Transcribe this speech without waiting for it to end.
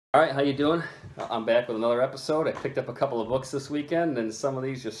All right, how you doing? I'm back with another episode. I picked up a couple of books this weekend, and some of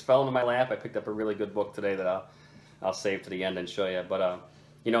these just fell into my lap. I picked up a really good book today that I'll save to the end and show you. But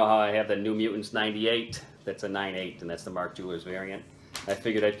you know how I have the New Mutants 98? That's a 9.8, and that's the Mark Jewelers variant. I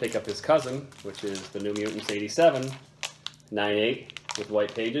figured I'd pick up his cousin, which is the New Mutants 87, 9.8 with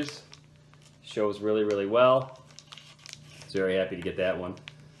white pages. Shows really, really well. I was very happy to get that one.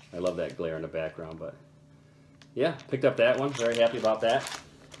 I love that glare in the background, but yeah, picked up that one. Very happy about that.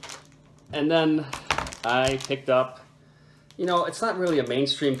 And then I picked up, you know, it's not really a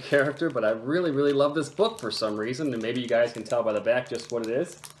mainstream character, but I really, really love this book for some reason, and maybe you guys can tell by the back just what it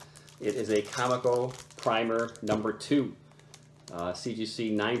is. It is a Comico Primer number 2,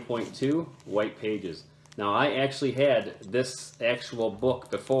 CGC 9.2, white pages. Now, I actually had this actual book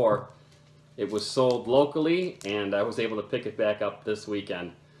before. It was sold locally, and I was able to pick it back up this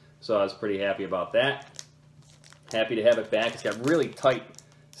weekend, so I was pretty happy about that. Happy to have it back. It's got really tight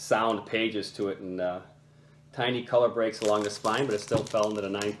sound pages to it and tiny color breaks along the spine, but it still fell into the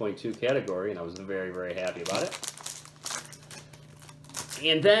 9.2 category, and I was very, very happy about it.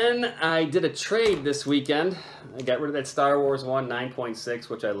 And then I did a trade this weekend. I got rid of that Star Wars one, 9.6,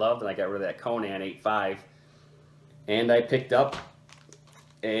 which I loved, and I got rid of that Conan 8.5. And I picked up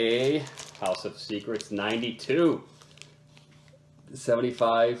a House of Secrets 92.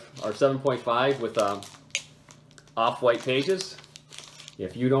 75 or 7.5 with off-white pages.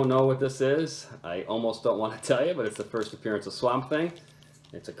 If you don't know what this is, I almost don't want to tell you, but it's the first appearance of Swamp Thing.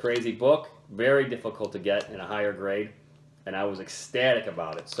 It's a crazy book, very difficult to get in a higher grade, and I was ecstatic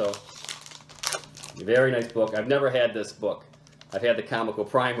about it. So, very nice book. I've never had this book. I've had the Comical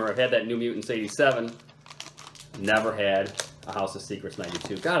Primer, I've had that New Mutants 87, never had a House of Secrets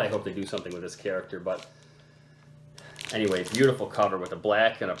 92. God, I hope they do something with this character, but anyway, beautiful cover with a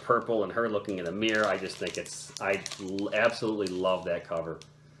black and a purple and her looking in a mirror. I just think I absolutely love that cover.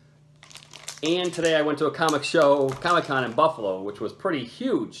 And today I went to a comic show, Comicon in Buffalo, which was pretty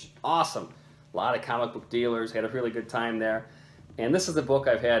huge, awesome. A lot of comic book dealers, had a really good time there. And this is the book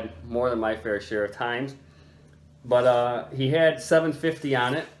I've had more than my fair share of times. But he had $7.50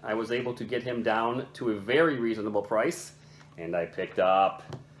 on it. I was able to get him down to a very reasonable price. And I picked up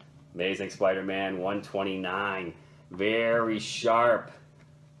Amazing Spider-Man 129. Very sharp,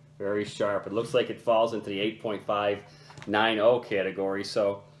 very sharp. It looks like it falls into the 8.590 category.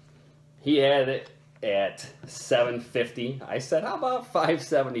 So he had it at $7.50. I said, how about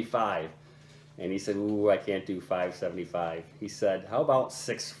 $5.75? And he said, ooh, I can't do $5.75. He said, how about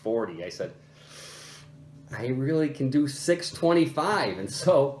 $6.40? I said, I really can do $6.25. And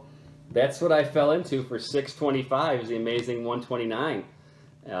so that's what I fell into for $6.25 is the Amazing 129.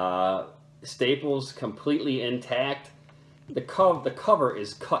 Staples completely intact. The cover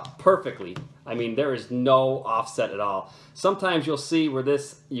is cut perfectly. I mean, there is no offset at all. Sometimes you'll see where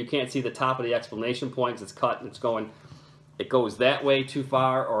you can't see the top of the exclamation points. It's cut and it goes that way too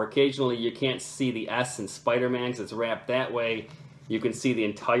far, or occasionally you can't see the S in Spider-Man because it's wrapped that way. You can see the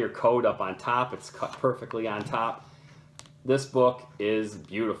entire code up on top. It's cut perfectly on top. This book is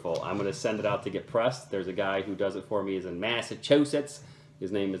beautiful. I'm going to send it out to get pressed. There's a guy who does it for me. He's in Massachusetts.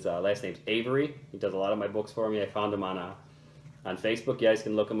 His name is last name's Avery. He does a lot of my books for me. I found him on Facebook. You guys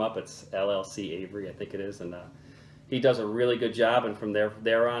can look him up. It's LLC Avery, I think it is, and he does a really good job. And from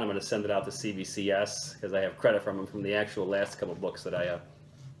there on, I'm going to send it out to CBCS because I have credit from him from the actual last couple books that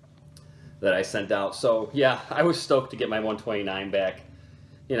I sent out. So yeah, I was stoked to get my 129 back.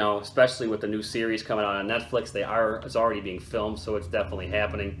 You know, especially with the new series coming out on Netflix. It's already being filmed, so it's definitely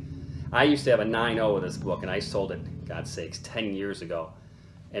happening. I used to have a 9.0 of this book, and I sold it, God's sakes, 10 years ago.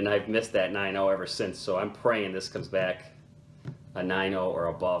 And I've missed that 9.0 ever since, so I'm praying this comes back a 9.0 or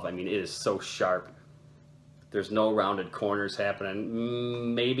above. I mean, it is so sharp. There's no rounded corners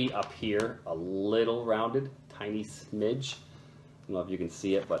happening. Maybe up here, a little rounded, tiny smidge. I don't know if you can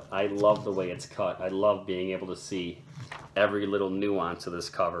see it, but I love the way it's cut. I love being able to see every little nuance of this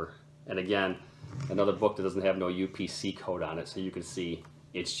cover. And again, another book that doesn't have no UPC code on it, so you can see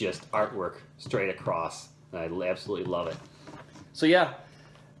it's just artwork straight across. And I absolutely love it. So yeah.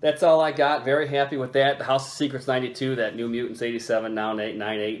 That's all I got. Very happy with that. The House of Secrets 92, that New Mutants 87, now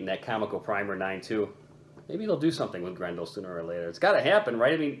 9.8, and that Comical Primer 9.2. Maybe they'll do something with Grendel sooner or later. It's got to happen,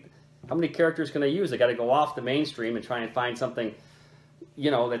 right? I mean, how many characters can they use? They got to go off the mainstream and try and find something,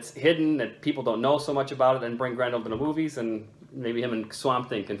 you know, that's hidden, that people don't know so much about it, and bring Grendel to the movies, and maybe him and Swamp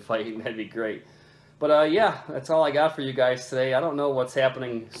Thing can fight, and that'd be great. But yeah, that's all I got for you guys today. I don't know what's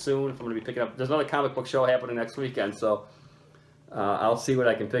happening soon, if I'm going to be picking up. There's another comic book show happening next weekend, so I'll see what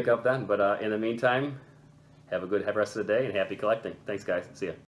I can pick up then. But in the meantime, have a good rest of the day and happy collecting. Thanks, guys. See ya.